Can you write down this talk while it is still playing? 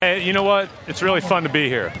you know what? It's really fun to be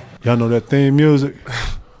here. Y'all know that theme music?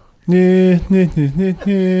 Pierce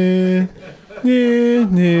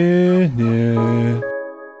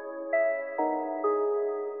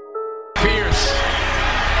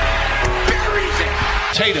buries it.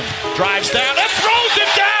 Tatum drives down and throws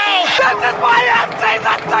it down. This is my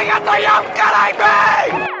in-season ticket. Are you kidding me?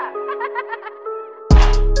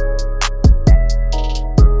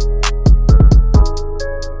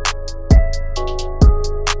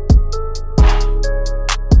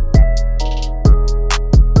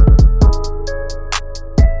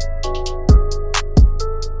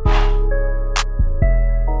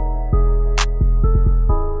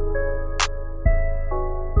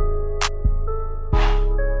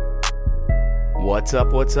 What's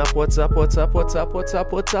up?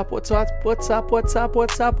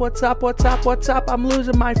 I'm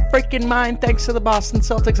losing my freaking mind. Thanks to the Boston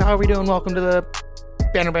Celtics. How are we doing? Welcome to the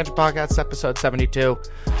Banner Banter Podcast, episode 72.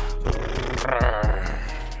 I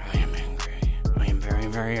am angry. I am very,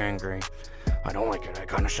 very angry. I don't like it. I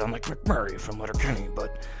kind of sound like McMurray from Letterkenny,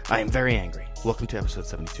 but I am very angry. Welcome to episode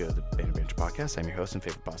 72 of the Banner Banter Podcast. I'm your host and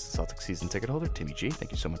favorite Boston Celtics season ticket holder, Timmy G.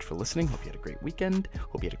 Thank you so much for listening. Hope you had a great weekend.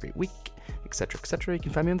 Hope you had a great week, etc., etc. You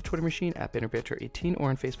can find me on the Twitter machine at BannerBanter18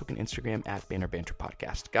 or on Facebook and Instagram at Banner Banter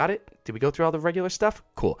Podcast. Got it? Did we go through all the regular stuff?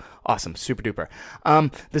 Cool. Awesome. Super duper.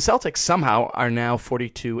 The Celtics somehow are now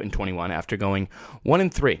 42-21 after going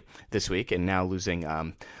 1-3 this week and now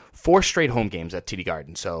losing 4 straight home games at TD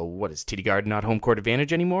Garden. So what is TD Garden not home court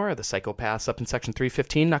advantage anymore? Are the psychopaths up in Section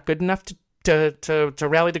 315 not good enough to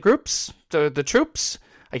rally the groups, the troops?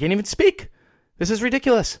 I can't even speak. This is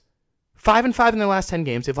ridiculous. 5-5 in their last 10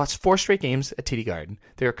 games. They've lost 4 straight games at TD Garden.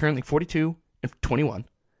 They are currently 42-21.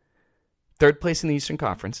 Third place in the Eastern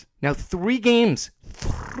Conference. Now 3 games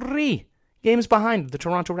behind the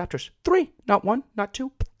Toronto Raptors. 3, not 1, not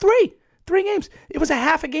 2, but 3. 3 games. It was a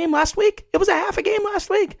half a game last week.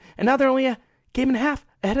 And now they're only a game and a half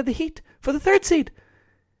ahead of the Heat for the 3rd seed.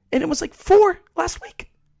 And it was like 4 last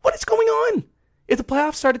week. What is going on? If the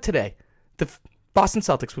playoffs started today, the Boston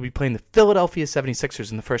Celtics would be playing the Philadelphia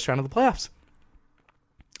 76ers in the first round of the playoffs.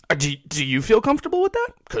 Do you feel comfortable with that?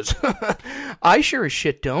 Because I sure as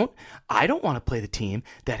shit don't. I don't want to play the team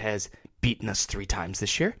that has beaten us 3 times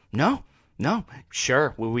this year. No.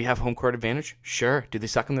 Sure. Will we have home court advantage? Sure. Do they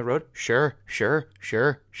suck on the road? Sure.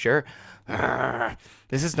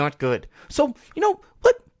 This is not good. So,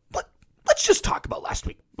 let's just talk about last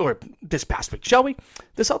week, or this past week, shall we?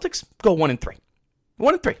 The Celtics go 1-3.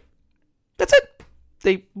 1-3. That's it.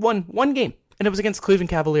 They won 1 game, and it was against Cleveland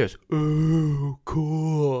Cavaliers. Oh,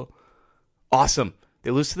 cool. Awesome. They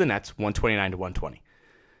lose to the Nets, 129-120.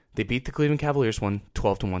 They beat the Cleveland Cavaliers,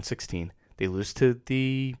 112-116. They lose to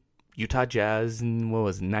the Utah Jazz,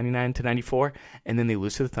 99-94, and then they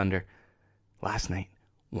lose to the Thunder last night,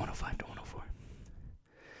 105-104.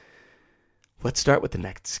 Let's start with the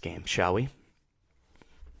next game, shall we?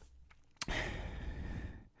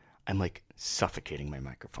 I'm like suffocating my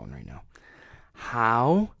microphone right now.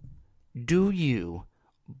 How do you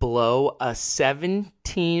blow a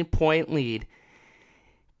 17-point lead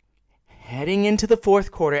heading into the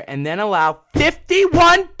 4th quarter and then allow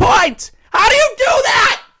 51 points? How do you do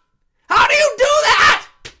that? I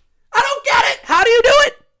don't get it. How do you do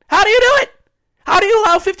it? How do you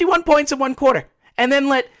allow 51 points in 1 quarter and then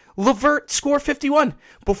let LeVert score 51?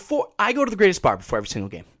 I go to the Greatest Bar before every single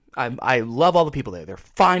game. I love all the people there. They're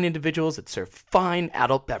fine individuals that serve fine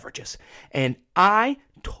adult beverages. And I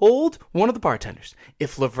told one of the bartenders,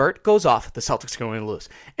 if LeVert goes off, the Celtics are going to lose.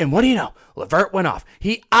 And what do you know? LeVert went off.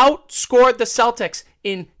 He outscored the Celtics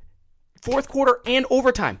in 4th quarter and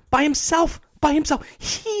overtime by himself.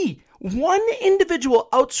 One individual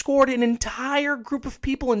outscored an entire group of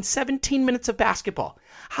people in 17 minutes of basketball.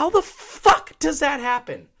 How the fuck does that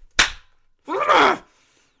happen?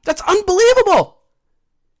 That's unbelievable.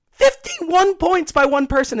 51 points by one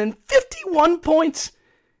person and 51 points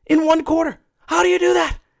in 1 quarter. How do you do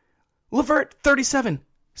that? LeVert, 37.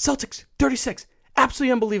 Celtics, 36.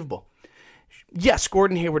 Absolutely unbelievable. Yes,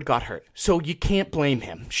 Gordon Hayward got hurt, so you can't blame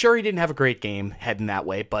him. Sure, he didn't have a great game heading that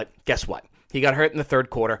way, but guess what? He got hurt in the 3rd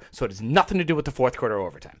quarter, so it has nothing to do with the 4th quarter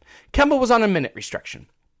overtime. Kemba was on a minute restriction.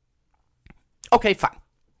 Okay, fine.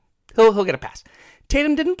 He'll get a pass.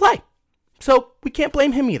 Tatum didn't play, so we can't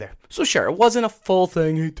blame him either. So sure, it wasn't a full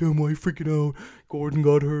thing. Hey, Tim, why are you freaking out? Gordon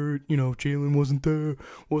got hurt. Jalen wasn't there.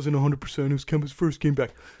 Wasn't 100%. It was Kemba's first game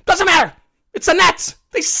back. Doesn't matter. It's the Nets.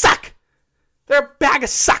 They suck. They're a bag of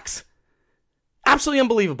sucks. Absolutely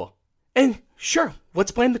unbelievable. And sure,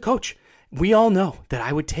 let's blame the coach. We all know that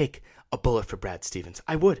I would take a bullet for Brad Stevens.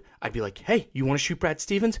 I would. I'd be like, hey, you want to shoot Brad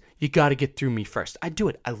Stevens? You got to get through me first. I'd do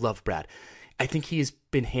it. I love Brad. I think he has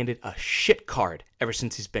been handed a shit card ever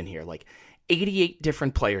since he's been here. Like 88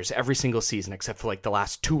 different players every single season, except for like the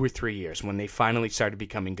last 2 or 3 years when they finally started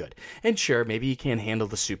becoming good. And sure, maybe he can't handle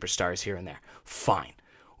the superstars here and there. Fine.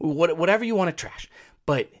 Whatever you want to trash.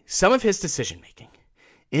 But some of his decision-making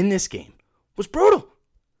in this game was brutal.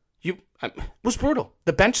 Was brutal.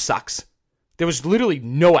 The bench sucks. There was literally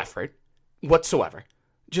no effort whatsoever.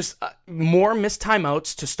 Just more missed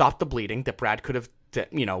timeouts to stop the bleeding that Brad could have,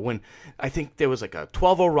 when I think there was like a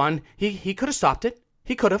 12-0 run, he could have stopped it.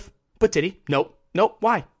 He could have. But did he? Nope.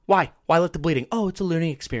 Why? Why let the bleeding? Oh, it's a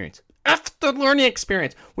learning experience. F the learning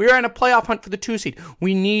experience. We are in a playoff hunt for the 2 seed.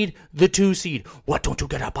 We need the 2 seed. What don't you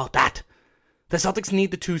get about that? The Celtics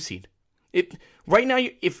need the 2 seed. Right now,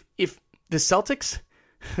 if the Celtics,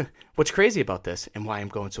 what's crazy about this and why I'm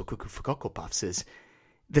going so cuckoo for Cocoa Puffs is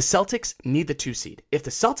the Celtics need the 2 seed. If the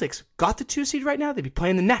Celtics got the 2 seed right now, they'd be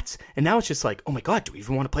playing the Nets. And now it's just like, oh my God, do we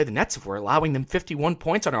even want to play the Nets if we're allowing them 51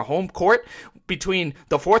 points on our home court between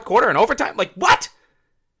the fourth quarter and overtime? Like, what?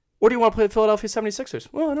 Or do you want to play the Philadelphia 76ers?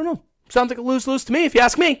 Well, I don't know. Sounds like a lose-lose to me, if you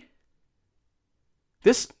ask me.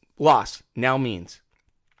 This loss now means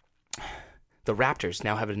the Raptors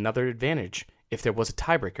now have another advantage if there was a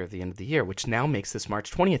tiebreaker at the end of the year, which now makes this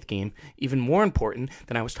March 20th game even more important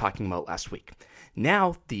than I was talking about last week.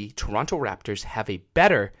 Now the Toronto Raptors have a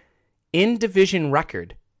better in-division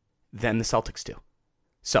record than the Celtics do.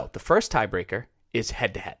 So the first tiebreaker is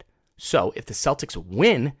head-to-head. So if the Celtics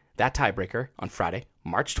win that tiebreaker on Friday,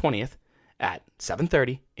 March 20th at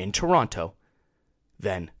 7:30 in Toronto,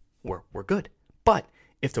 then we're good. But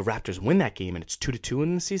if the Raptors win that game and it's 2-2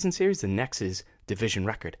 in the season series, the next is division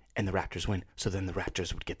record, and the Raptors win. So then the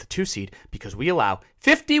Raptors would get the 2 seed because we allow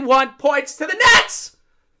 51 points to the Nets!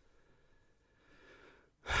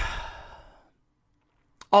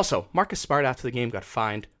 Also, Marcus Smart after the game got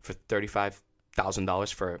fined for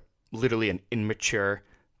 $35,000 for literally an immature,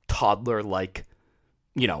 toddler-like,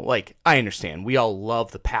 I understand. We all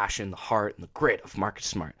love the passion, the heart, and the grit of Marcus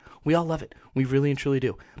Smart. We all love it. We really and truly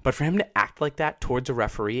do. But for him to act like that towards a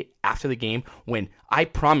referee after the game, when I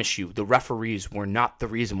promise you the referees were not the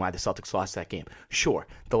reason why the Celtics lost that game. Sure,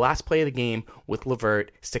 the last play of the game with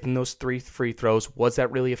LeVert sticking those 3 free throws, was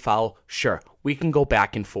that really a foul? Sure, we can go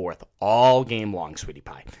back and forth all game long, sweetie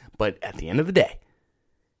pie. But at the end of the day,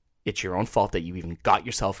 it's your own fault that you even got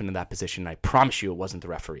yourself into that position. I promise you it wasn't the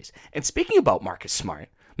referees. And speaking about Marcus Smart,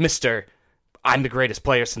 Mr. I'm the greatest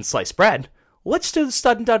player since sliced bread, let's do the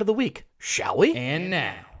stud and dud of the week, shall we? And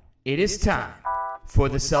now, it is time for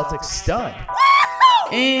the Celtics stud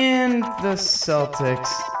and the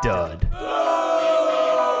Celtics dud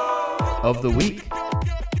of the week.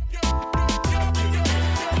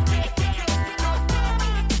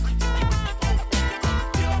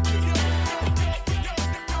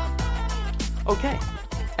 Okay,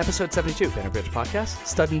 episode 72, Banner Bridge Podcast,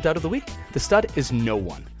 stud and dud of the week. The stud is no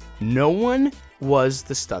one. No one was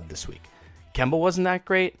the stud this week. Kemba wasn't that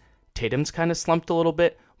great. Tatum's kind of slumped a little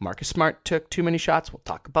bit. Marcus Smart took too many shots. We'll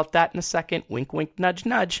talk about that in a second. Wink, wink, nudge,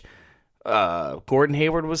 nudge. Gordon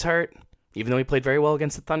Hayward was hurt, even though he played very well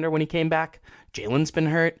against the Thunder when he came back. Jalen's been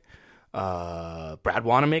hurt. Brad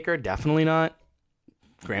Wanamaker, definitely not.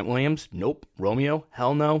 Grant Williams, nope. Romeo,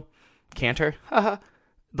 hell no. Cantor, haha.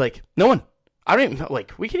 No one. I don't even know,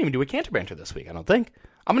 we can't even do a Cantor banter this week, I don't think.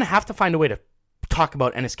 I'm going to have to find a way to talk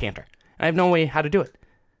about Enes Kanter. I have no way how to do it.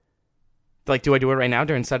 Do I do it right now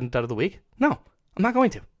during stud and dud of the week? No, I'm not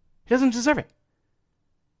going to. He doesn't deserve it.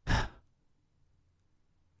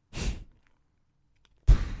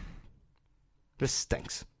 This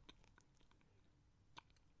stinks.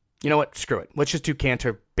 You know what? Screw it. Let's just do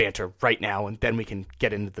Cantor banter right now, and then we can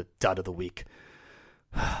get into the dud of the week.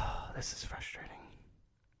 This is frustrating.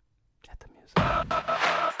 Get the music.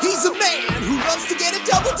 He's a man who loves to get a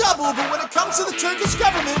double-double, but when it comes to the Turkish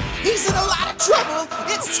government, he's in a lot of trouble.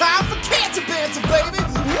 It's time for Cantor banter, baby.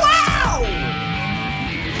 Wow!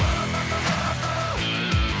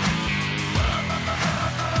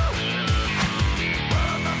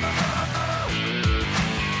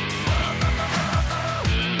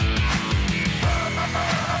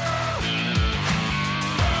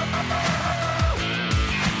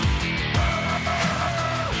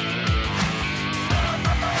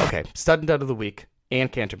 Okay, stud and dud of the week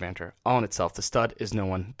and Cantor banter all in itself. The stud is no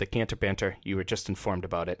one. The Cantor banter, you were just informed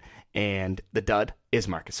about it. And the dud is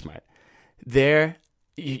Marcus Smart.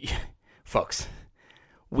 Folks,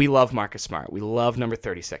 we love Marcus Smart. We love number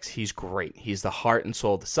 36. He's great. He's the heart and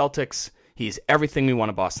soul of the Celtics. He's everything we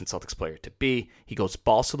want a Boston Celtics player to be. He goes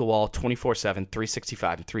balls to the wall 24/7,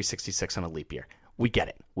 365, and 366 on a leap year. We get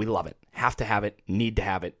it. We love it. Have to have it. Need to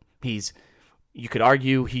have it. He's You could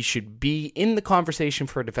argue he should be in the conversation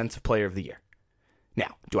for a Defensive Player of the Year.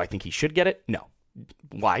 Now, do I think he should get it? No.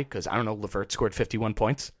 Why? Because, I don't know, LeVert scored 51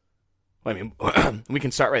 points. I mean, we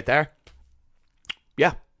can start right there.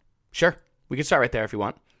 Yeah, sure. We can start right there if you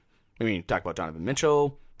want. I mean, talk about Donovan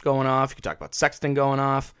Mitchell going off. You can talk about Sexton going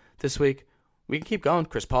off this week. We can keep going.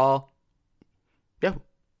 Chris Paul. Yeah.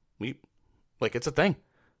 It's a thing.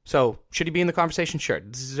 So, should he be in the conversation? Sure.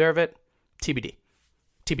 Deserve it? TBD.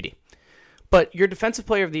 But your Defensive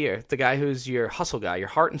Player of the Year, the guy who's your hustle guy, your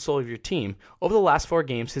heart and soul of your team, over the last 4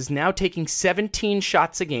 games is now taking 17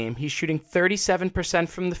 shots a game. He's shooting 37%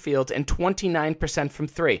 from the field and 29% from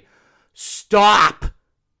 3. Stop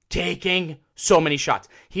taking so many shots.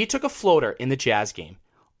 He took a floater in the Jazz game.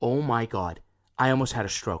 Oh my God. I almost had a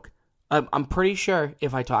stroke. I'm pretty sure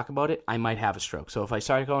if I talk about it, I might have a stroke. So if I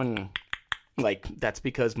start going, that's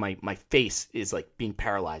because my face is being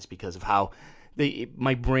paralyzed because of how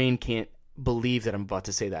my brain can't believe that I'm about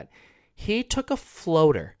to say that. He took a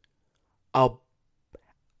floater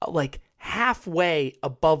halfway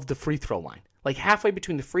above the free throw line. Halfway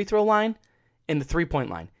between the free throw line and the 3-point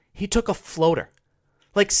line. He took a floater.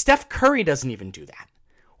 Steph Curry doesn't even do that.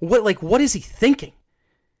 What is he thinking?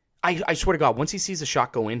 I swear to God, once he sees a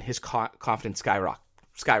shot go in, his confidence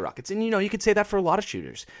skyrockets. And, you could say that for a lot of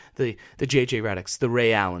shooters. The J.J. Redicks, the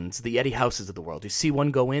Ray Allens, the Eddie Houses of the world. You see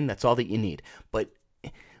one go in, that's all that you need. But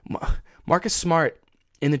Marcus Smart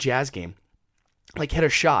in the Jazz game, hit a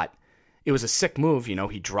shot. It was a sick move.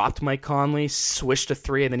 He dropped Mike Conley, swished a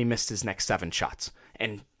 3, and then he missed his next 7 shots.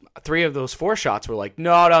 And 3 of those 4 shots were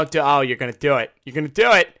no, don't do it. Oh, you're going to do it. You're going to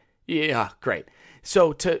do it. Yeah, great.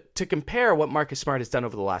 So to compare what Marcus Smart has done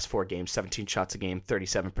over the last 4 games, 17 shots a game,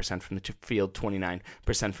 37% from the field, 29%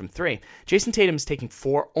 from 3. Jason Tatum's taking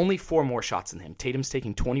only 4 more shots than him. Tatum's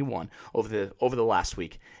taking 21 over the last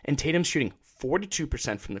week, and Tatum's shooting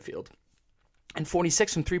 42% from the field and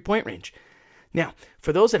 46% from 3-point range. Now,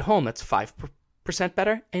 for those at home, that's 5%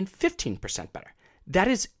 better and 15% better. That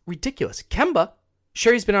is ridiculous. Kemba,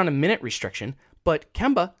 sure, he's been on a minute restriction, but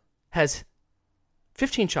Kemba has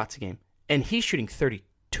 15 shots a game. And he's shooting 32%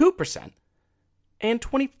 and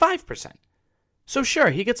 25%. So sure,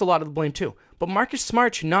 he gets a lot of the blame too. But Marcus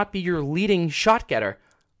Smart should not be your leading shot getter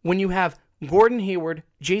when you have Gordon Hayward,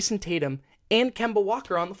 Jason Tatum, and Kemba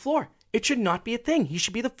Walker on the floor. It should not be a thing. He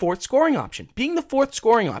should be the 4th scoring option. Being the 4th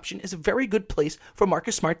scoring option is a very good place for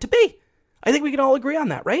Marcus Smart to be. I think we can all agree on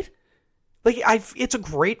that, right? It's a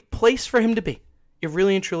great place for him to be. It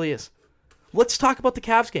really and truly is. Let's talk about the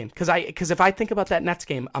Cavs game, because if I think about that Nets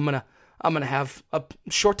game, I'm gonna have a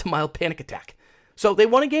short to mild panic attack. So they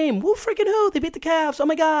won a game. Woo, freaking who? They beat the Cavs. Oh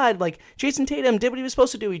my God. Jason Tatum did what he was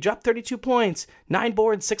supposed to do. He dropped 32 points, 9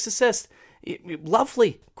 boards, 6 assists.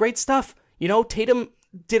 Lovely. Great stuff. Tatum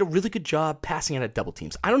did a really good job passing out of double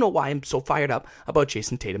teams. I don't know why I'm so fired up about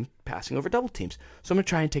Jason Tatum passing over double teams. So I'm going to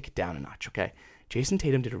try and take it down a notch, okay? Jason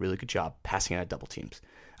Tatum did a really good job passing out of double teams.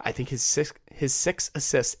 I think his six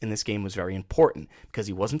assists in this game was very important because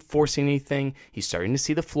he wasn't forcing anything. He's starting to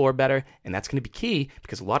see the floor better, and that's going to be key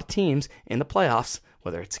because a lot of teams in the playoffs,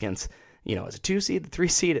 whether it's against, as a 2 seed, the 3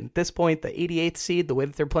 seed, and at this point, the 88th seed, the way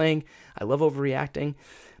that they're playing, I love overreacting.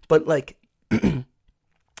 But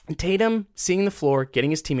Tatum seeing the floor, getting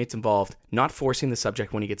his teammates involved, not forcing the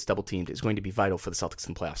subject when he gets double teamed is going to be vital for the Celtics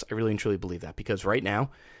in the playoffs. I really and truly believe that because right now,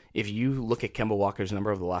 if you look at Kemba Walker's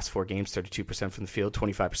number over the last 4 games, 32% from the field,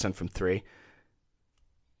 25% from 3.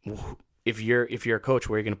 If you're a coach,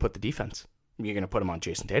 where are you going to put the defense? You're going to put him on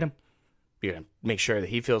Jason Tatum. You're going to make sure that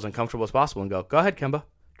he feels uncomfortable as possible and go ahead, Kemba,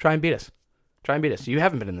 try and beat us. Try and beat us. You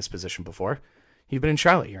haven't been in this position before. You've been in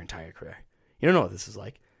Charlotte your entire career. You don't know what this is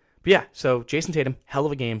like. But yeah, so Jason Tatum, hell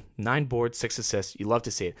of a game, 9 boards, 6 assists. You love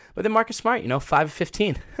to see it. But then Marcus Smart, 5 of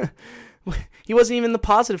 15. He wasn't even the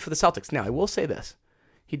positive for the Celtics. Now, I will say this.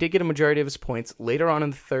 He did get a majority of his points later on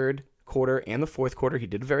in the 3rd quarter and the 4th quarter. He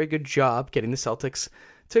did a very good job getting the Celtics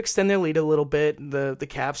to extend their lead a little bit. The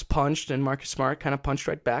Cavs punched and Marcus Smart kind of punched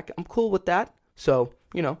right back. I'm cool with that. So,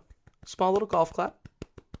 small little golf clap.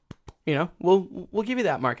 We'll give you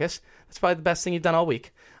that, Marcus. That's probably the best thing you've done all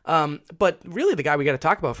week. But really the guy we got to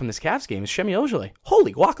talk about from this Cavs game is Semi Ojeleye.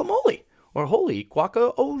 Holy guacamole. Or holy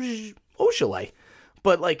guaca-Ojeleye.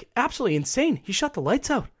 But absolutely insane. He shot the lights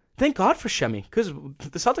out. Thank God for Shemi, because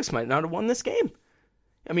the Celtics might not have won this game.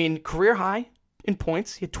 I mean, career high in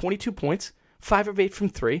points. He had 22 points, 5 of 8 from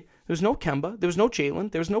 3. There was no Kemba. There was no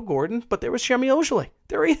Jalen. There was no Gordon. But there was Semi Ojeleye.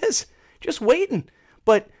 There he is, just waiting.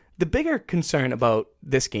 But the bigger concern about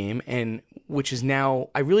this game, and which is now,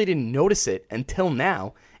 I really didn't notice it until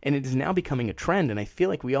now, and it is now becoming a trend, and I feel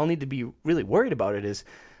like we all need to be really worried about it, is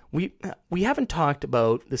We haven't talked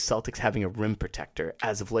about the Celtics having a rim protector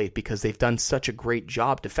as of late because they've done such a great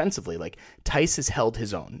job defensively. Like, Tice has held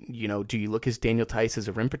his own. You know, do you look at Daniel Tice as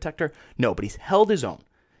a rim protector? No, but he's held his own.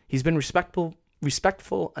 He's been respectful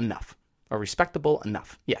enough. Or respectable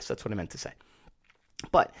enough. Yes, that's what I meant to say.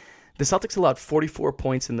 But the Celtics allowed 44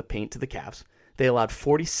 points in the paint to the Cavs. They allowed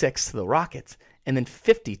 46 to the Rockets, and then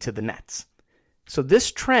 50 to the Nets. So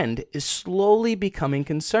this trend is slowly becoming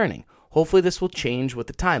concerning. Hopefully this will change with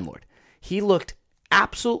the Time Lord. He looked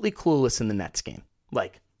absolutely clueless in the Nets game.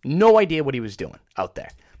 Like, no idea what he was doing out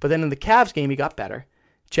there. But then in the Cavs game, he got better.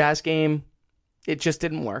 Jazz game, it just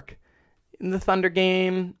didn't work. In the Thunder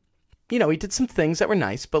game, you know, he did some things that were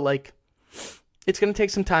nice, but like, it's going to take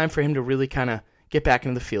some time for him to really kind of get back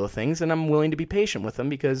into the feel of things, and I'm willing to be patient with him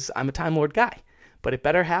because I'm a Time Lord guy. But it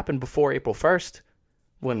better happen before April 1st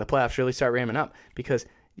when the playoffs really start ramming up because,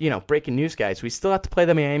 you know, breaking news, guys, we still have to play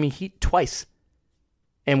the Miami Heat twice,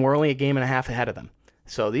 and we're only a game and a half ahead of them.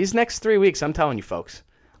 So these next 3 weeks, I'm telling you, folks,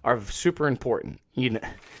 are super important. You know,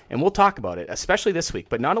 and we'll talk about it, especially this week,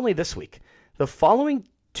 but not only this week. The following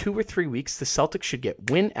 2 or 3 weeks, the Celtics should get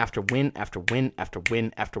win after win after win after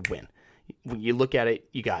win after win. When you look at it,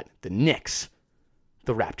 you got the Knicks,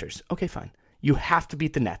 the Raptors. Okay, fine. You have to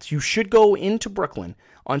beat the Nets. You should go into Brooklyn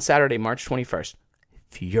on Saturday, March 21st.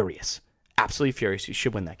 Furious. Absolutely furious. You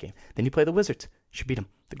should win that game. Then you play the Wizards. You should beat them.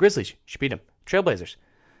 The Grizzlies. You should beat them. Trailblazers.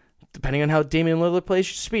 Depending on how Damian Lillard plays,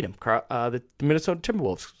 you should beat him. The Minnesota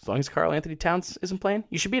Timberwolves. As long as Karl Anthony Towns isn't playing,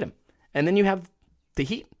 you should beat him. And then you have the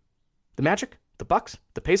Heat, the Magic, the Bucks,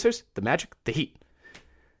 the Pacers, the Magic, the Heat.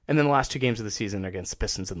 And then the last 2 games of the season are against the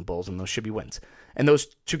Pistons and the Bulls, and those should be wins. And those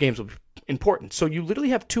 2 games will be important. So you literally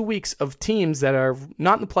have 2 weeks of teams that are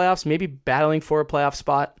not in the playoffs, maybe battling for a playoff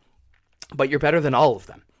spot, but you're better than all of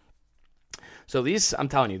them. So these, I'm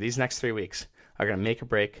telling you, these next 3 weeks are going to make or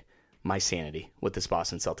break my sanity with this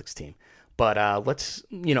Boston Celtics team. But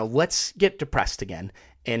let's get depressed again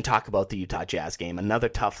and talk about the Utah Jazz game. Another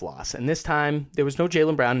tough loss. And this time, there was no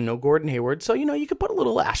Jaylen Brown and no Gordon Hayward, so, you could put a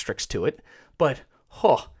little asterisk to it. But,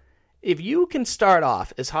 if you can start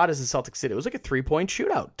off as hot as the Celtics did, it was like a 3-point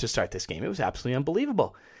shootout to start this game. It was absolutely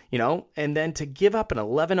unbelievable, and then to give up an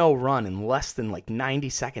 11-0 run in less than like 90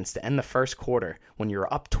 seconds to end the first quarter when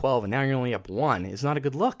you're up 12 and now you're only up 1 is not a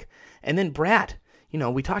good look. And then Brad,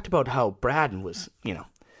 we talked about how Brad was,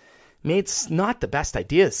 made not the best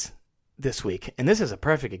ideas this week. And this is a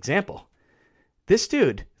perfect example. This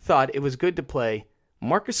dude thought it was good to play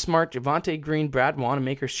Marcus Smart, Javonte Green, Brad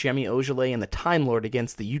Wanamaker, Semi Ojeleye, and the Time Lord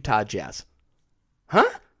against the Utah Jazz. Huh?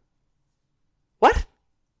 What?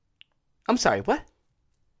 I'm sorry, what?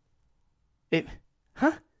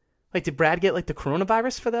 Like, did Brad get, like, the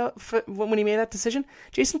coronavirus for when he made that decision?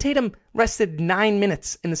 Jason Tatum rested 9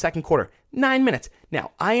 minutes in the second quarter. 9 minutes.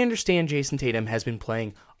 Now, I understand Jason Tatum has been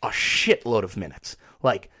playing a shitload of minutes.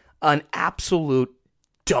 Like, an absolute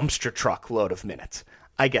dumpster truck load of minutes.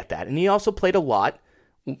 I get that. And he also played a lot,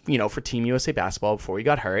 for Team USA basketball before he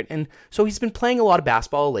got hurt. And so he's been playing a lot of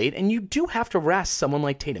basketball late. And you do have to rest someone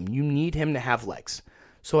like Tatum. You need him to have legs.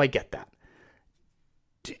 So I get that.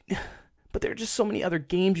 But there are just so many other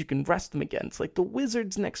games you can rest them against, like the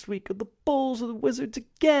Wizards next week, or the Bulls, or the Wizards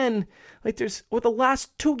again. Like or the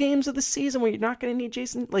last 2 games of the season where you're not going to need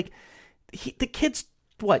Jason. Like, the kid's,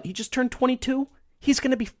 he just turned 22? He's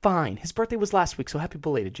going to be fine. His birthday was last week, so happy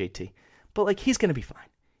belated, JT. But, he's going to be fine.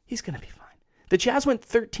 He's going to be fine. The Jazz went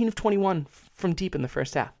 13 of 21 from deep in the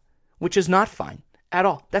first half, which is not fine at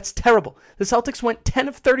all. That's terrible. The Celtics went 10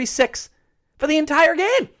 of 36 for the entire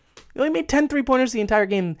game. They only made 10 3-pointers the entire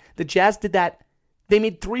game. The Jazz did that. They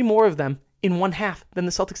made 3 more of them in one half than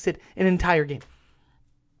the Celtics did in an entire game.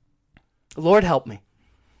 Lord help me.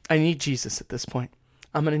 I need Jesus at this point.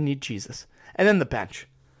 I'm going to need Jesus. And then the bench.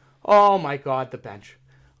 Oh, my God, the bench.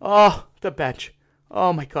 Oh, the bench.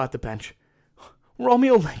 Oh, my God, the bench.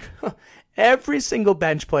 Romeo Langford. Every single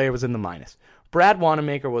bench player was in the minus. Brad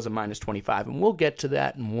Wanamaker was a minus 25, and we'll get to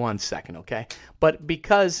that in 1 second, okay? But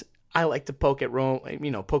because I like to poke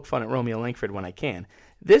fun at Romeo Langford when I can,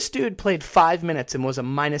 this dude played 5 minutes and was a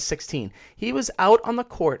minus 16. He was out on the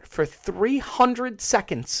court for 300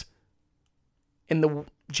 seconds, and the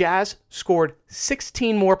Jazz scored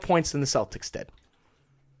 16 more points than the Celtics did.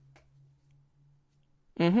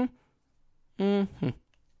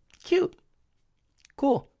 Cute.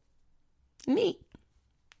 Cool. Neat.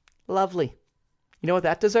 Lovely. You know what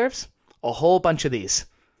that deserves? A whole bunch of these.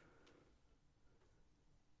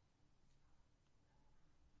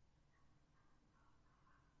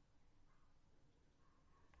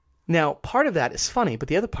 Now, part of that is funny, but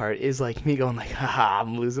the other part is like me going like, haha,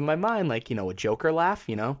 I'm losing my mind. Like, a Joker laugh,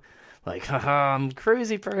 like, haha, I'm a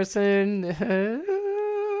crazy person.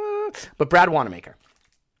 But Brad Wanamaker.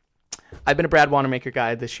 I've been a Brad Wanamaker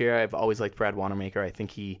guy this year. I've always liked Brad Wanamaker. I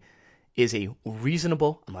think he is a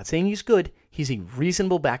reasonable, I'm not saying he's good, he's a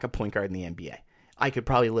reasonable backup point guard in the NBA. I could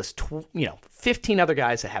probably list 15 other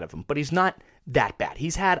guys ahead of him, but he's not that bad.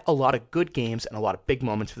 He's had a lot of good games and a lot of big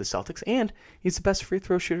moments for the Celtics, and he's the best free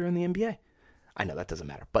throw shooter in the NBA. I know that doesn't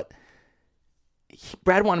matter, but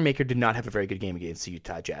Brad Wanamaker did not have a very good game against the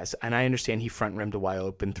Utah Jazz, and I understand he front-rimmed a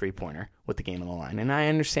wide-open three-pointer with the game on the line, and I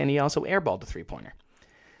understand he also airballed a three-pointer.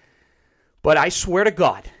 But I swear to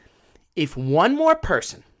God, if one more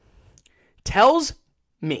person tells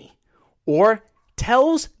me or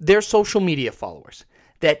tells their social media followers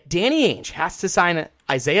that Danny Ainge has to sign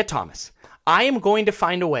Isaiah Thomas, I am going to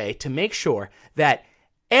find a way to make sure that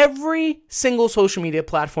every single social media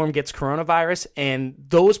platform gets coronavirus and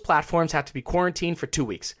those platforms have to be quarantined for 2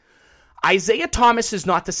 weeks. Isaiah Thomas is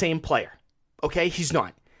not the same player, okay? He's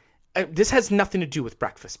not. This has nothing to do with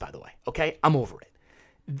breakfast, by the way, okay? I'm over it.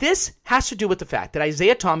 This has to do with the fact that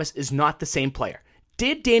Isaiah Thomas is not the same player.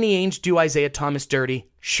 Did Danny Ainge do Isaiah Thomas dirty?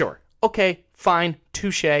 Sure. Okay, fine,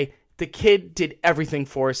 touche. The kid did everything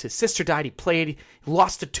for us. His sister died, he played, he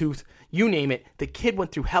lost a tooth, you name it. The kid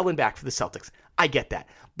went through hell and back for the Celtics. I get that.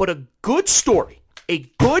 But a good story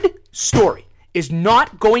is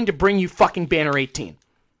not going to bring you fucking banner 18.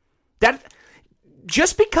 That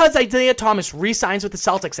just because Isaiah Thomas re-signs with the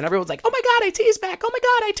Celtics and everyone's like, oh my God, IT's back, oh my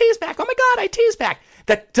God, IT's back, oh my God, IT's back.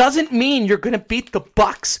 That doesn't mean you're going to beat the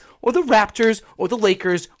Bucks or the Raptors or the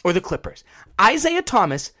Lakers or the Clippers. Isaiah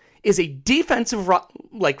Thomas is a defensive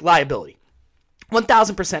liability.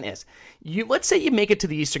 1,000% is. Let's say you make it to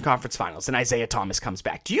the Eastern Conference Finals and Isaiah Thomas comes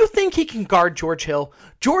back. Do you think he can guard George Hill?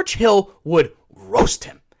 George Hill would roast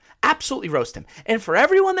him. Absolutely roast him. And for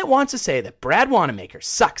everyone that wants to say that Brad Wanamaker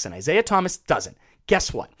sucks and Isaiah Thomas doesn't,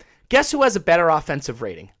 guess what? Guess who has a better offensive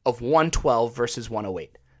rating of 112 versus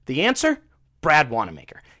 108? The answer? Brad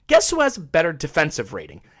Wanamaker. Guess who has a better defensive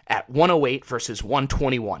rating at 108 versus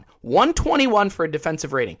 121? 121 for a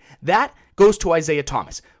defensive rating. That goes to Isaiah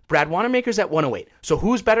Thomas. Brad Wanamaker's at 108. So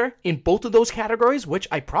who's better in both of those categories, which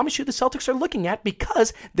I promise you the Celtics are looking at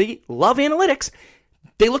because they love analytics.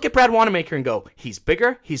 They look at Brad Wanamaker and go, he's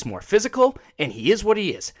bigger, he's more physical, and he is what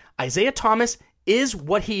he is. Isaiah Thomas is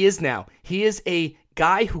what he is now. He is a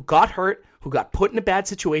guy who got hurt, who got put in a bad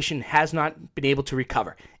situation, has not been able to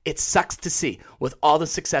recover. It sucks to see. With all the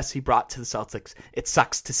success he brought to the Celtics, it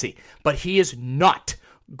sucks to see. But he is not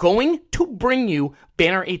going to bring you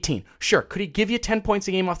banner 18. Sure. Could he give you 10 points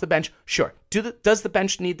a game off the bench? Sure. Does the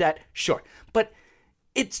bench need that? Sure. But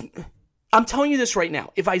I'm telling you this right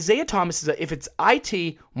now. If Isaiah Thomas if it's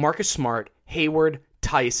IT, Marcus Smart, Hayward,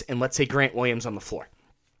 Tice, and let's say Grant Williams on the floor,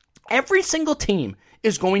 every single team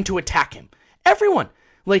is going to attack him. Everyone.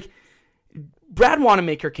 Brad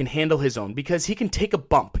Wanamaker can handle his own because he can take a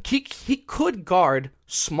bump. He could guard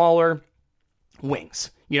smaller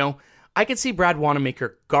wings. I could see Brad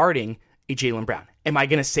Wanamaker guarding a Jaylen Brown. Am I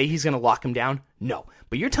going to say he's going to lock him down? No.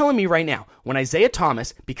 But you're telling me right now, when Isaiah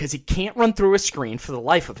Thomas, because he can't run through a screen for the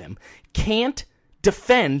life of him, can't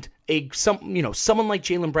defend someone like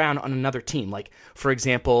Jaylen Brown on another team. Like, for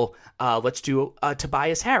example, let's do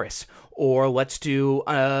Tobias Harris, or let's do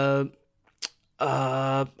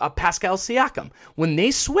Pascal Siakam. When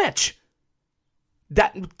they switch,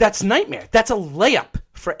 that's nightmare. That's a layup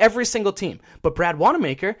for every single team. But Brad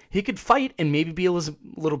Wanamaker, he could fight and maybe be a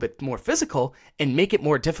little bit more physical and make it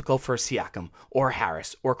more difficult for Siakam or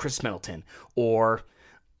Harris or Chris Middleton or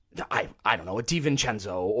I don't know, a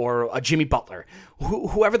DiVincenzo or a Jimmy Butler,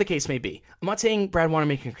 whoever the case may be. I'm not saying Brad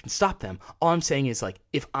Wanamaker can stop them. All I'm saying is,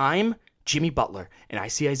 if I'm Jimmy Butler and I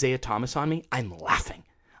see Isaiah Thomas on me, I'm laughing.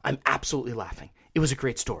 I'm absolutely laughing. It was a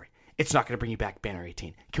great story. It's not going to bring you back banner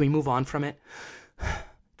 18. Can we move on from it?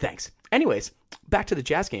 Thanks. Anyways, back to the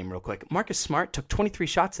Jazz game real quick. Marcus Smart took 23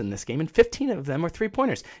 shots in this game, and 15 of them were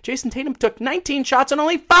three-pointers. Jason Tatum took 19 shots, and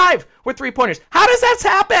only 5 were three-pointers. How does this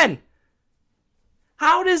happen?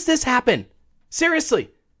 How does this happen? Seriously.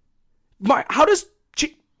 How does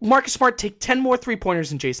Marcus Smart take 10 more three-pointers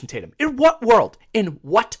than Jason Tatum? In what world? In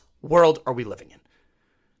what world are we living in?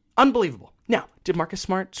 Unbelievable. Now, did Marcus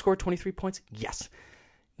Smart score 23 points? Yes.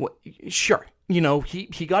 Well, sure.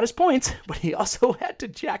 He got his points, but he also had to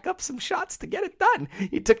jack up some shots to get it done.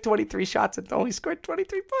 He took 23 shots and only scored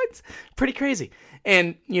 23 points. Pretty crazy.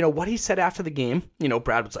 And, what he said after the game,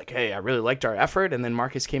 Brad was like, hey, I really liked our effort. And then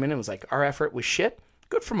Marcus came in and was like, our effort was shit.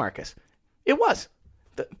 Good for Marcus. It was.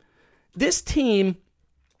 This team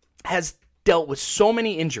has dealt with so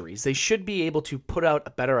many injuries. They should be able to put out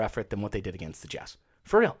a better effort than what they did against the Jazz.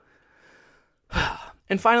 For real.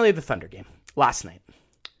 And finally, the Thunder game last night.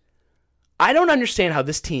 I don't understand how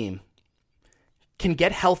this team can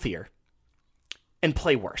get healthier and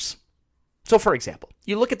play worse. So, for example,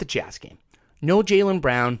 you look at the Jazz game. No Jaylen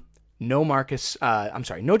Brown, no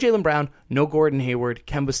Jaylen Brown, no Gordon Hayward.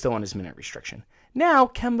 Kemba's still on his minute restriction. Now,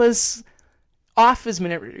 Kemba's off his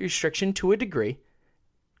minute restriction to a degree.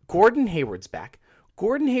 Gordon Hayward's back.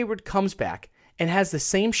 Gordon Hayward comes back and has the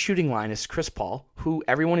same shooting line as Chris Paul, who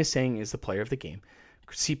everyone is saying is the player of the game.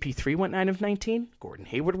 CP3 went 9 of 19. Gordon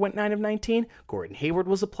Hayward went 9 of 19. Gordon Hayward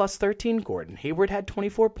was a plus 13. Gordon Hayward had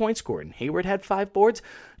 24 points. Gordon Hayward had 5 boards.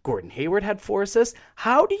 Gordon Hayward had 4 assists.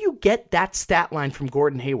 How do you get that stat line from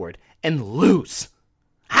Gordon Hayward and lose?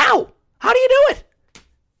 How? How do you do it?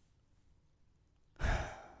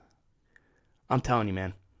 I'm telling you,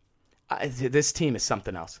 man. This team is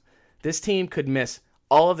something else. This team could miss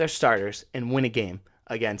all of their starters and win a game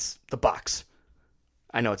against the Bucks.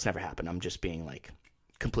 I know it's never happened. I'm just being like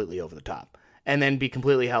completely over the top. And then be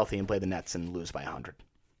completely healthy and play the Nets and lose by 100.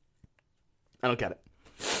 I don't get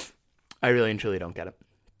it. I really and truly don't get it.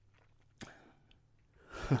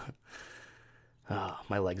 Oh,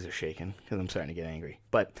 my legs are shaking because I'm starting to get angry.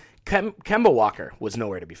 But Kemba Walker was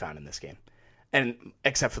nowhere to be found in this game, and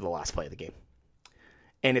except for the last play of the game.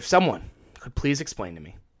 And if someone could please explain to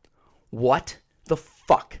me what the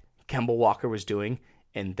fuck Kemba Walker was doing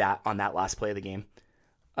on that last play of the game.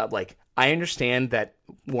 I understand that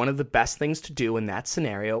one of the best things to do in that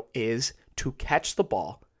scenario is to catch the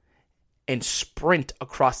ball and sprint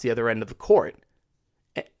across the other end of the court,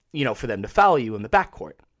 for them to foul you in the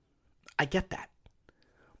backcourt. I get that.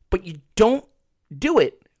 But you don't do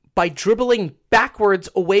it by dribbling backwards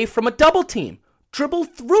away from a double team. Dribble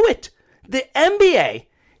through it. The NBA,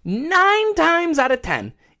 9 times out of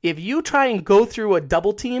 10, if you try and go through a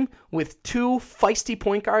double team with 2 feisty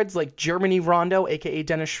point guards like Germany Rondo, a.k.a.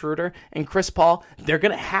 Dennis Schroeder, and Chris Paul, they're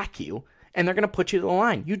going to hack you, and they're going to put you to the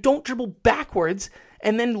line. You don't dribble backwards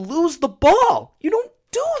and then lose the ball. You don't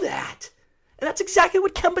do that. And that's exactly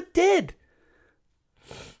what Kemba did.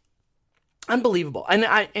 Unbelievable.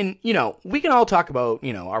 And we can all talk about,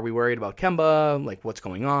 are we worried about Kemba? Like, what's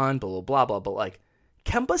going on? Blah, blah, blah. But,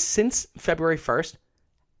 Kemba, since February 1st,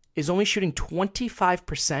 is only shooting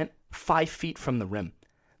 25% 5 feet from the rim.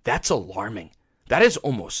 That's alarming. That is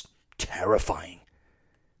almost terrifying.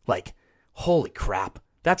 Holy crap.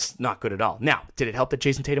 That's not good at all. Now, did it help that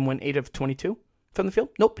Jason Tatum went 8 of 22 from the field?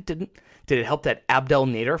 Nope, it didn't. Did it help that Abdel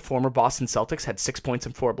Nader, former Boston Celtics, had 6 points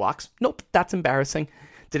and 4 blocks? Nope, that's embarrassing.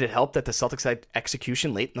 Did it help that the Celtics had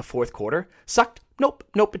execution late in the fourth quarter? Sucked? Nope,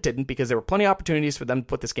 it didn't, because there were plenty of opportunities for them to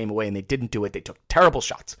put this game away, and they didn't do it. They took terrible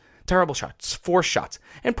shots, forced shots.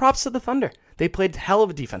 And props to the Thunder. They played hell of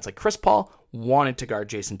a defense. Chris Paul wanted to guard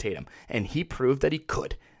Jason Tatum, and he proved that he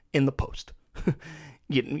could in the post.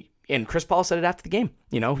 And Chris Paul said it after the game.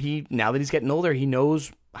 Now that he's getting older, he knows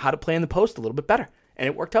how to play in the post a little bit better, and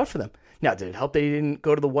it worked out for them. Now, did it help they didn't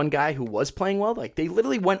go to the one guy who was playing well? They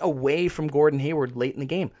literally went away from Gordon Hayward late in the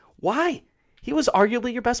game. Why? He was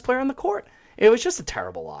arguably your best player on the court. It was just a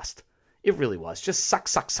terrible loss. It really was. Just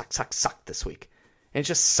sucked this week. And it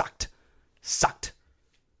just sucked.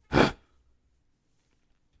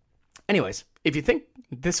 Anyways, if you think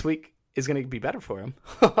this week is going to be better for him,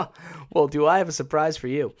 well, do I have a surprise for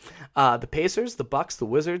you? The Pacers, the Bucks, the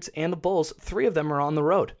Wizards, and the Bulls, 3 of them are on the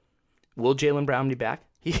road. Will Jaylen Brown be back?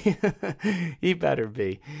 He better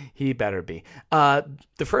be. The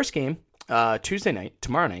first game, Tuesday night,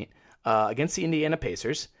 tomorrow night, against the Indiana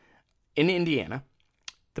Pacers in Indiana.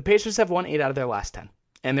 The Pacers have won 8 out of their last 10,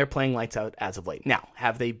 and they're playing lights out as of late. Now,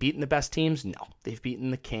 have they beaten the best teams? No. They've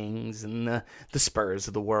beaten the Kings and the Spurs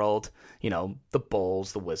of the world, the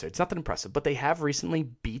Bulls, the Wizards. Nothing impressive, but they have recently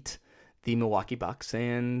beat the Milwaukee Bucks,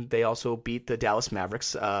 and they also beat the Dallas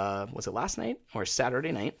Mavericks. Was it last night or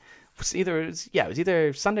Saturday night? It was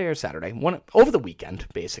either Sunday or Saturday. Over the weekend,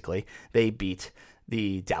 basically, they beat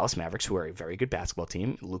the Dallas Mavericks, who are a very good basketball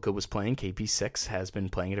team. Luka was playing. KP6 has been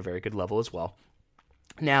playing at a very good level as well.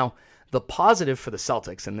 Now, the positive for the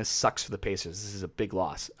Celtics, and this sucks for the Pacers, this is a big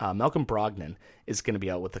loss. Malcolm Brogdon is going to be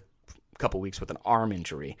out with a couple weeks with an arm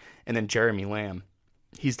injury. And then Jeremy Lamb,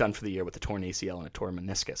 he's done for the year with a torn ACL and a torn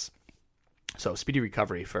meniscus. So speedy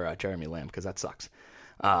recovery for Jeremy Lamb, because that sucks.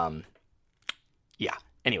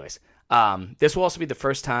 Anyways, this will also be the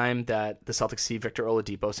first time that the Celtics see Victor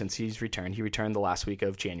Oladipo since he's returned. He returned the last week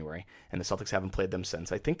of January, and the Celtics haven't played them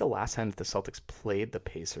since. I think the last time that the Celtics played the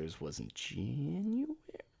Pacers was in January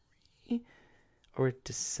or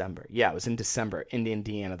December. Yeah, it was in December in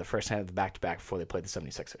Indiana, the first time of the back-to-back before they played the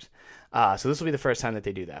 76ers. So this will be the first time that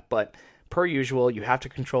they do that. But per usual, you have to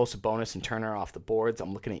control Sabonis and Turner off the boards.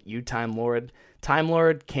 I'm looking at you, Time Lord. Time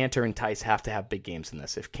Lord, Kanter, and Tice have to have big games in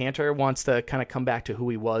this. If Kanter wants to kind of come back to who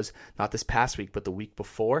he was, not this past week, but the week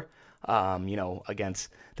before, against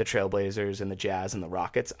the Trailblazers and the Jazz and the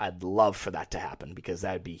Rockets. I'd love for that to happen because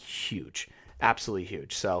that would be huge. Absolutely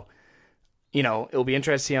huge. So, it'll be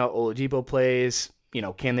interesting to see how Oladipo plays.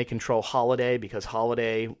 Can they control Holiday? Because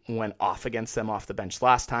Holiday went off against them off the bench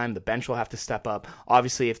last time. The bench will have to step up.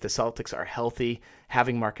 Obviously, if the Celtics are healthy,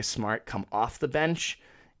 having Marcus Smart come off the bench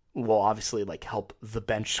will obviously help the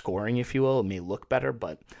bench scoring, if you will. It may look better,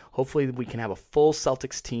 but hopefully we can have a full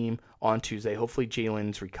Celtics team on Tuesday. Hopefully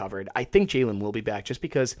Jalen's recovered. I think Jalen will be back just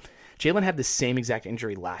because Jalen had the same exact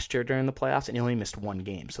injury last year during the playoffs, and he only missed one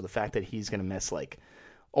game. So the fact that he's going to miss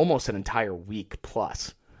almost an entire week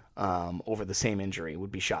plus over the same injury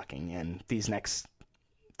would be shocking. And these next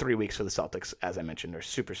 3 weeks for the Celtics, as I mentioned, are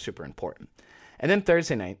super, super important. And then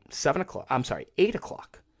Thursday night, 8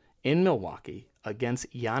 o'clock in Milwaukee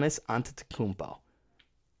against Giannis Antetokounmpo.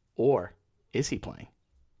 Or is he playing?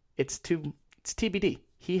 It's TBD.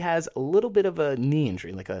 He has a little bit of a knee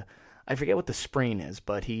injury, I forget what the sprain is,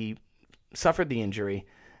 but he suffered the injury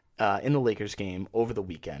in the Lakers game over the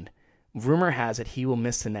weekend. Rumor has it he will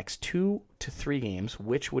miss the next 2 to 3 games,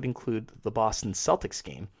 which would include the Boston Celtics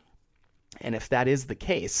game. And if that is the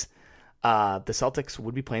case, the Celtics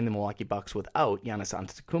would be playing the Milwaukee Bucks without Giannis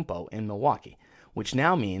Antetokounmpo in Milwaukee, which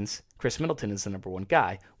now means Chris Middleton is the number one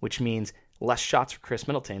guy, which means less shots for Chris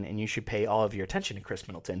Middleton, and you should pay all of your attention to Chris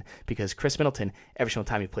Middleton because Chris Middleton, every single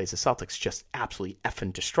time he plays the Celtics, just absolutely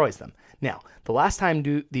effing destroys them. Now, the last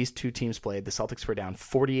time these two teams played, the Celtics were down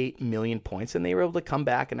 48 million points, and they were able to come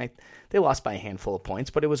back, and they lost by a handful of points,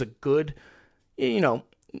 but it was a good, I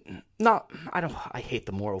hate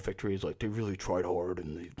the moral victories, they really tried hard,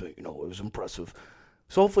 and it was impressive.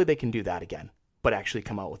 So hopefully they can do that again, but actually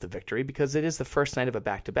come out with a victory because it is the first night of a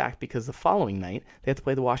back-to-back because the following night they have to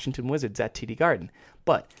play the Washington Wizards at TD Garden.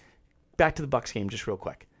 But back to the Bucks game just real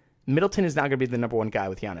quick. Middleton is now going to be the number one guy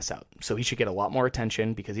with Giannis out, so he should get a lot more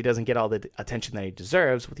attention because he doesn't get all the attention that he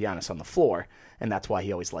deserves with Giannis on the floor, and that's why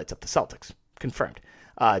he always lights up the Celtics. Confirmed.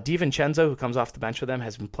 DiVincenzo, who comes off the bench for them,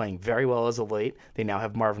 has been playing very well as of late. They now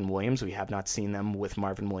have Marvin Williams. We have not seen them with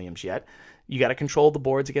Marvin Williams yet. You got to control the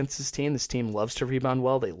boards against this team. This team loves to rebound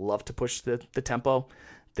well. They love to push the tempo.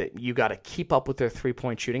 That you got to keep up with their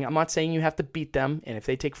three-point shooting. I'm not saying you have to beat them, and if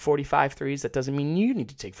they take 45 threes, that doesn't mean you need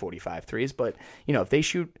to take 45 threes, but if they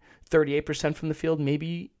shoot 38% from the field,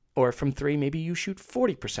 or from three, maybe you shoot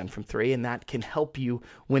 40% from three, and that can help you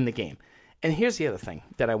win the game. And here's the other thing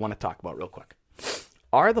that I want to talk about real quick.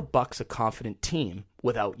 Are the Bucks a confident team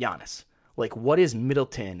without Giannis? What is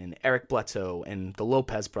Middleton and Eric Bledsoe and the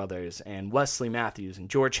Lopez brothers and Wesley Matthews and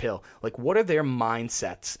George Hill? What are their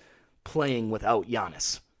mindsets playing without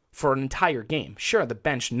Giannis for an entire game? Sure, the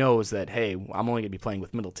bench knows that, hey, I'm only going to be playing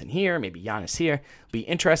with Middleton here, maybe Giannis here. It'll be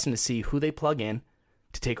interesting to see who they plug in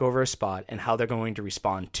to take over a spot and how they're going to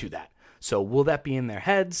respond to that. So will that be in their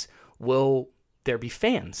heads? Will there be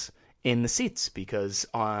fans in the seats? Because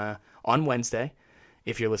on Wednesday,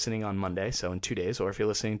 if you're listening on Monday, so in 2 days, or if you're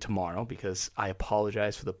listening tomorrow, because I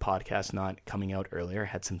apologize for the podcast not coming out earlier. I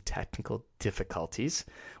had some technical difficulties,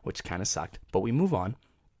 which kind of sucked, but we move on.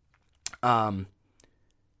 I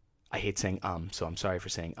hate saying so I'm sorry for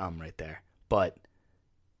saying right there. But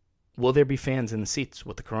will there be fans in the seats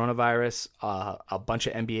with the coronavirus? A bunch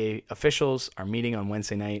of NBA officials are meeting on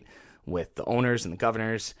Wednesday night with the owners and the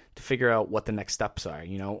governors to figure out what the next steps are.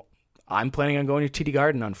 I'm planning on going to TD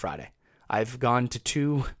Garden on Friday. I've gone to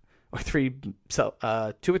two or three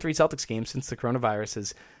Celtics games since the coronavirus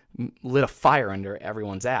has lit a fire under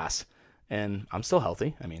everyone's ass, and I'm still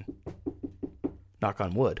healthy. Knock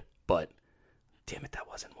on wood, but damn it, that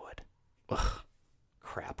wasn't wood. Ugh,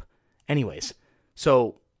 crap. Anyways,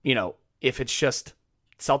 so, if it's just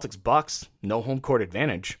Celtics Bucks, no home court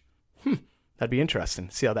advantage, that'd be interesting.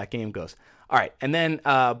 See how that game goes. All right, and then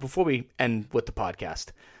before we end with the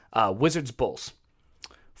podcast, Wizards Bulls.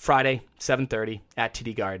 Friday, 7:30 at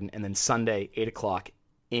TD Garden, and then Sunday, 8 o'clock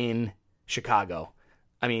in Chicago.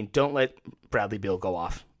 Don't let Bradley Beal go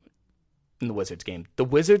off in the Wizards game. The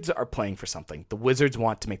Wizards are playing for something. The Wizards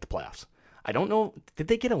want to make the playoffs. I don't know. Did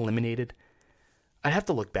they get eliminated? I'd have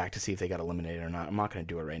to look back to see if they got eliminated or not. I'm not going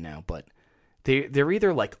to do it right now, but they're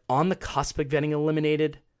either on the cusp of getting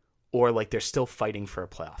eliminated or they're still fighting for a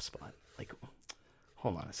playoff spot.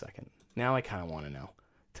 Hold on a second. Now I kind of want to know.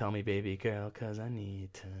 Tell me, baby girl, because I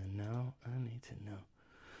need to know. I need to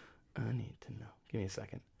know. Give me a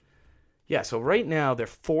second. Yeah, so right now they're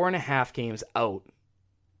 4.5 games out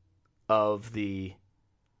of the...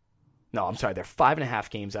 No, I'm sorry. They're 5.5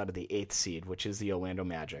 games out of the 8th seed, which is the Orlando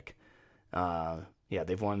Magic.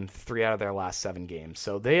 They've won 3 out of their last 7 games.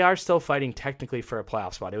 So they are still fighting technically for a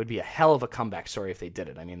playoff spot. It would be a hell of a comeback story if they did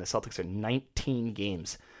it. The Celtics are 19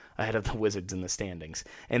 games ahead of the Wizards in the standings.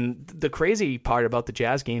 And the crazy part about the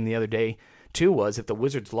Jazz game the other day, too, was if the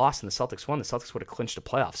Wizards lost and the Celtics won, the Celtics would have clinched a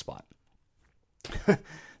playoff spot.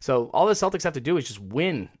 So all the Celtics have to do is just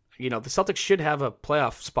win. The Celtics should have a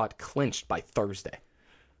playoff spot clinched by Thursday,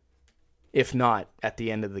 if not at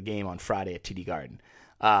the end of the game on Friday at TD Garden.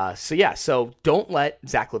 So don't let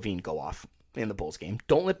Zach LaVine go off in the Bulls game.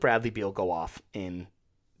 Don't let Bradley Beal go off in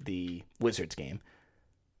the Wizards game.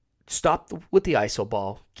 Stop with the iso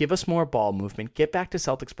ball. Give us more ball movement. Get back to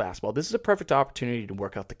Celtics basketball. This is a perfect opportunity to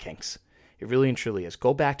work out the kinks. It really and truly is.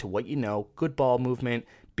 Go back to what you know. Good ball movement.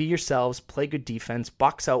 Be yourselves. Play good defense.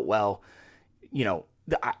 Box out well.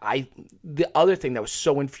 The other thing that was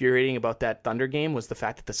so infuriating about that Thunder game was the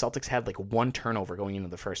fact that the Celtics had like one turnover going into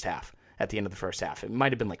the first half. At the end of the first half, it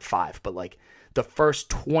might have been like 5, but like the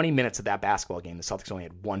first 20 minutes of that basketball game, the Celtics only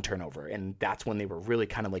had one turnover, and that's when they were really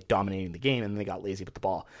kind of like dominating the game, and they got lazy with the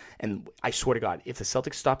ball. And I swear to God, if the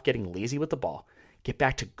Celtics stop getting lazy with the ball, get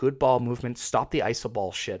back to good ball movement, stop the iso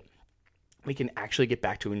ball shit, we can actually get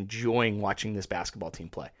back to enjoying watching this basketball team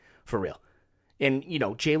play for real. And,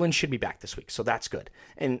 Jalen should be back this week, so that's good.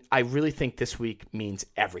 And I really think this week means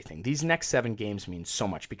everything. These next 7 games mean so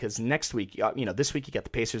much because next week, this week you got the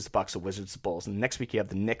Pacers, the Bucks, the Wizards, the Bulls, and next week you have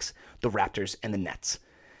the Knicks, the Raptors, and the Nets.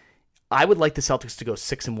 I would like the Celtics to go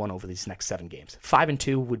 6-1 over these next 7 games.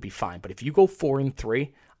 5-2 would be fine, but if you go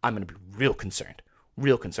 4-3, I'm going to be real concerned.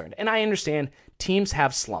 Real concerned. And I understand teams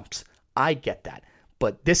have slumps. I get that.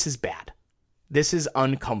 But this is bad. This is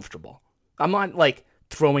uncomfortable. I'm not like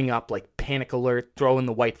throwing up like panic alert, throwing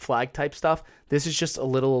the white flag type stuff. This is just a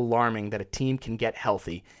little alarming that a team can get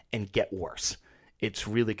healthy and get worse. It's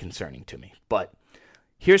really concerning to me. But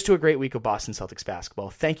here's to a great week of Boston Celtics basketball.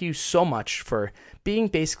 Thank you so much for being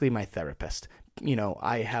basically my therapist.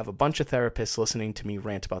 I have a bunch of therapists listening to me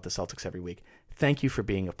rant about the Celtics every week. Thank you for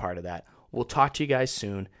being a part of that. We'll talk to you guys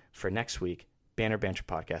soon for next week, Banner Banter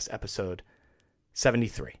Podcast, episode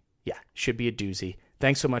 73. Yeah, should be a doozy.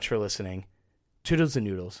 Thanks so much for listening. Toodles and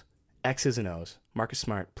noodles, X's and O's. Marcus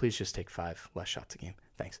Smart, please just take 5 less shots a game.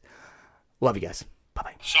 Thanks. Love you guys.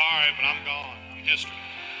 Bye-bye. Sorry, but I'm gone. I'm history.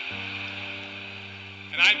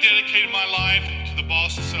 And I dedicated my life to the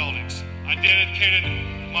Boston Celtics. I dedicated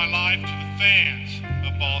my life to the fans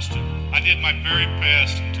of Boston. I did my very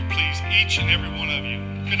best to please each and every one of you.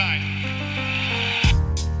 Good night.